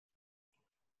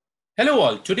Hello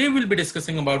all, today we'll be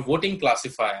discussing about voting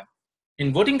classifier.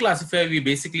 In voting classifier, we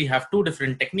basically have two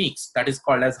different techniques that is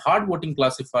called as hard voting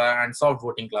classifier and soft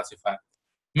voting classifier.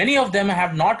 Many of them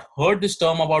have not heard this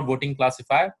term about voting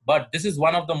classifier, but this is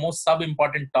one of the most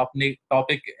sub-important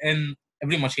topic in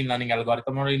every machine learning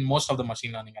algorithm or in most of the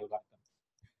machine learning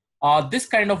algorithms. This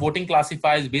kind of voting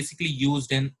classifier is basically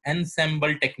used in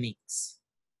ensemble techniques.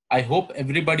 I hope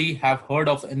everybody have heard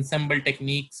of ensemble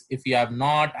techniques. If you have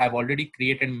not, I've already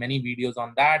created many videos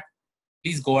on that.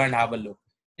 Please go and have a look.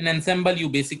 In ensemble, you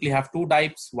basically have two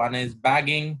types. One is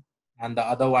bagging and the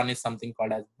other one is something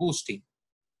called as boosting.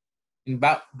 In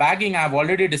bagging, I've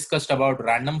already discussed about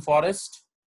random forest.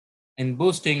 In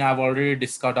boosting, I've already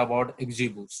discussed about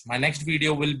XGBoost. My next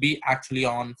video will be actually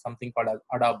on something called as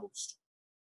ADA boost.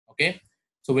 Okay,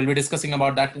 so we'll be discussing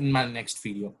about that in my next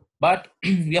video. But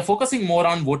we are focusing more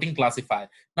on voting classifier.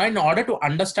 Now, in order to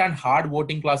understand hard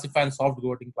voting classifier and soft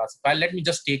voting classifier, let me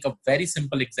just take a very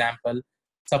simple example.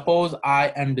 Suppose I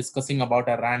am discussing about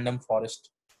a random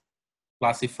forest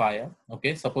classifier.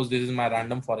 Okay, suppose this is my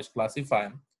random forest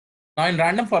classifier. Now, in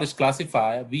random forest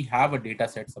classifier, we have a data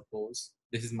set. Suppose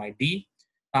this is my D.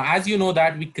 Now, as you know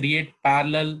that we create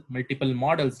parallel multiple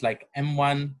models like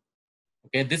M1.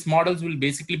 Okay, these models will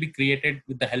basically be created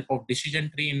with the help of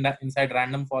decision tree inside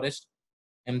random forest,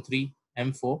 M3,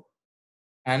 M4,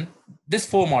 and this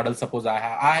four models. Suppose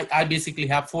I basically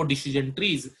have four decision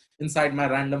trees inside my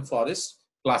random forest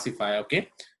classifier. Okay,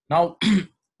 now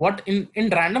what in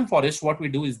random forest, what we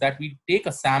do is that we take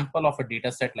a sample of a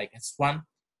data set like S1,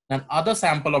 and other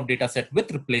sample of data set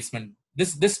with replacement.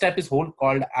 This step is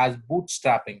called as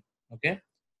bootstrapping. Okay,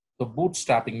 so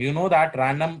bootstrapping, you know that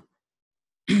random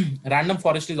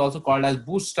forest is also called as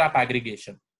bootstrap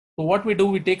aggregation. So what we do,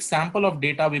 we take sample of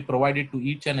data, we provide it to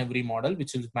each and every model,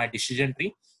 which is my decision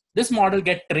tree. This model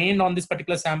get trained on this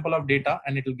particular sample of data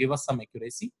and it will give us some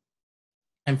accuracy.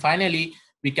 And finally,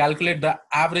 we calculate the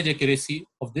average accuracy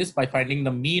of this by finding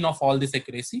the mean of all this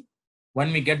accuracy.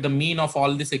 When we get the mean of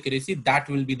all this accuracy, that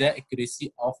will be the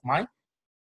accuracy of my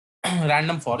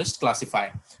random forest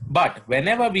classifier. But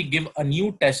whenever we give a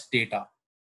new test data,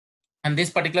 and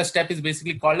this particular step is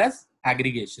basically called as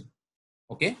aggregation.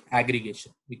 Okay,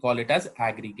 aggregation. We call it as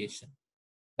aggregation.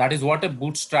 That is what a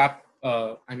bootstrap,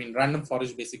 random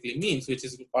forest basically means, which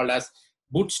is called as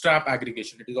bootstrap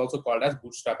aggregation. It is also called as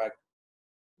bootstrap aggregation.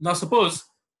 Now, suppose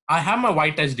I have my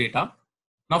white test data.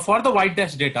 Now, for the white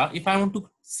test data, if I want to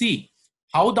see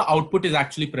how the output is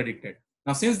actually predicted.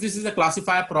 Now, since this is a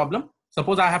classifier problem,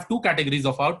 suppose I have two categories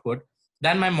of output.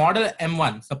 Then my model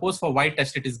M1, suppose for white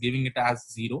test, it is giving it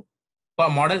as 0. For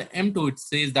model M2, it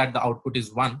says that the output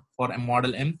is 1. For a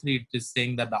model M3, it is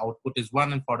saying that the output is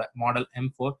 1. And for the model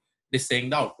M4, it is saying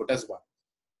the output is 1.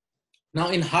 Now,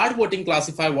 in hard voting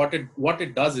classifier, what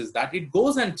it does is that it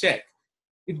goes and check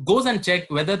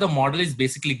whether the model is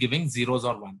basically giving zeros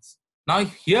or ones. Now,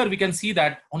 here we can see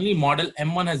that only model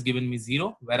M1 has given me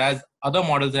 0, whereas other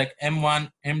models like M1,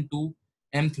 M2,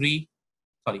 M3,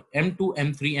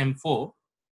 M4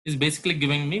 is basically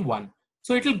giving me 1.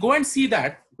 So it will go and see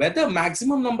that whether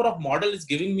maximum number of model is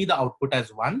giving me the output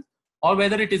as 1 or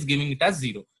whether it is giving it as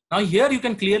 0. Now here you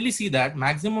can clearly see that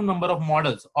maximum number of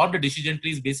models or the decision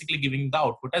tree is basically giving the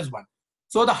output as 1.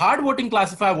 So the hard voting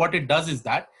classifier, what it does is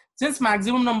that since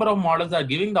maximum number of models are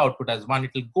giving the output as 1,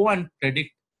 it will go and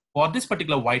predict for this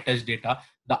particular white test data,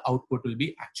 the output will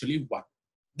be actually 1.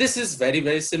 This is very,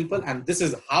 very simple, and this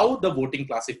is how the voting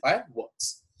classifier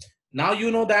works. Now you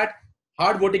know that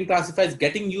hard voting classifier is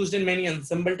getting used in many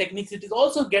ensemble techniques. It is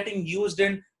also getting used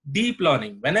in deep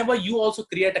learning. Whenever you also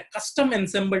create a custom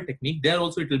ensemble technique, there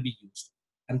also it will be used.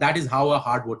 And that is how a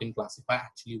hard voting classifier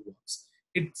actually works.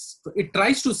 It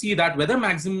tries to see that whether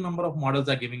maximum number of models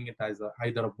are giving it as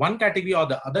either one category or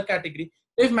the other category.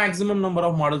 If maximum number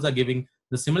of models are giving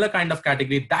the similar kind of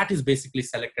category, that is basically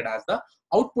selected as the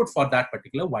output for that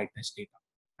particular white test data.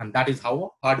 And that is how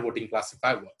a hard voting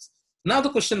classifier works. Now the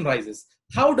question rises,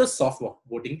 how does soft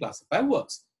voting classifier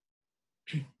works?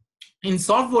 In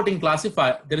soft voting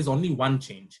classifier, there is only one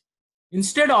change.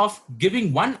 Instead of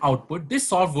giving one output, this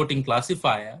soft voting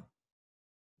classifier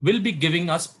will be giving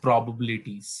us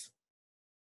probabilities.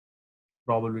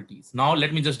 Now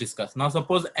let me just discuss. Now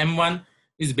suppose M1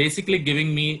 is basically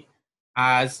giving me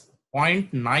as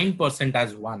 0.9%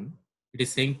 as 1. It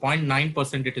is saying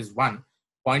 0.9% it is 1,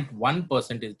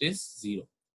 0.1% it is 0.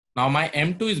 Now my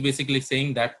M2 is basically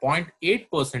saying that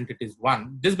 0.8% it is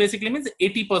 1. This basically means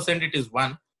 80% it is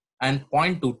 1 and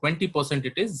 0.2, 20%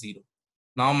 it is 0.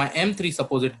 Now my M3,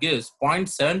 suppose it gives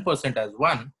 0.7% as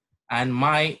 1 and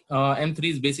my M3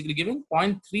 is basically giving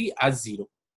 0.3 as 0.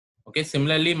 Okay,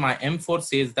 similarly my M4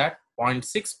 says that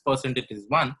 0.6% it is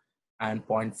 1 and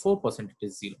 0.4% it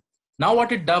is 0. Now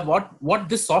what it does, what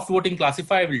this soft voting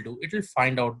classifier will do, it will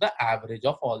find out the average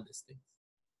of all these things.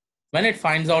 When it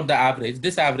finds out the average,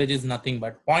 this average is nothing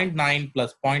but 0.9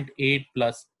 plus 0.8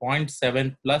 plus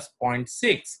 0.7 plus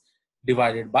 0.6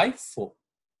 divided by 4.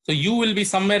 So you will be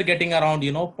somewhere getting around,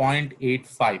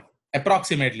 0.85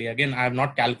 approximately. Again, I have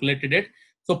not calculated it.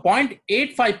 So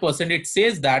 0.85%, it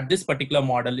says that this particular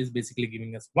model is basically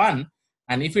giving us 1.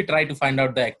 And if we try to find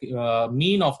out the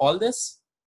mean of all this,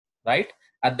 right,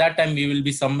 at that time we will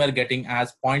be somewhere getting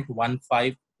as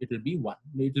 0.15, it will be 1,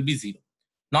 it will be 0.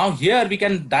 Now here we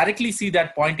can directly see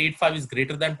that 0.85 is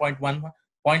greater than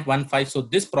 0.15. So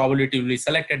this probability will be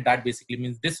selected. That basically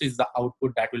means this is the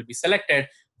output that will be selected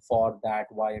for that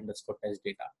y_test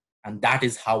data. And that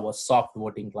is how a soft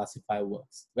voting classifier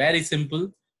works. Very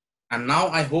simple. And now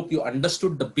I hope you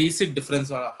understood the basic difference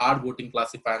of a hard voting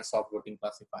classifier and soft voting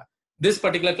classifier. This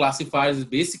particular classifier is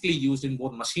basically used in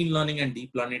both machine learning and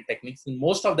deep learning techniques. In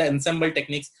most of the ensemble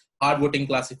techniques, hard voting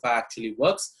classifier actually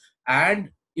works.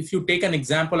 And if you take an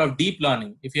example of deep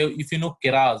learning, if you know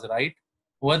Keras, right?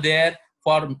 Over there,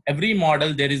 for every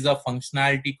model, there is a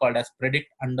functionality called as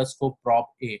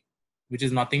predict_prob_a, which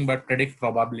is nothing but predict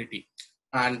probability.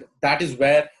 And that is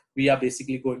where we are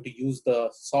basically going to use the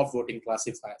soft voting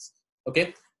classifiers.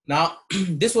 Okay. Now,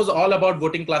 this was all about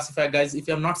voting classifier, guys. If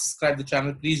you have not subscribed the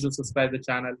channel, please do subscribe the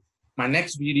channel. My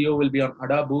next video will be on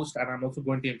ADA Boost, and I'm also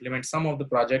going to implement some of the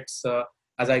projects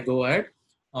as I go ahead.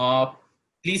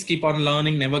 Please keep on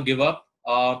learning, never give up.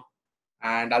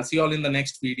 And I'll see you all in the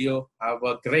next video. Have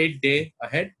a great day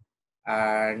ahead,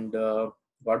 and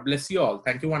God bless you all.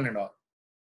 Thank you, one and all.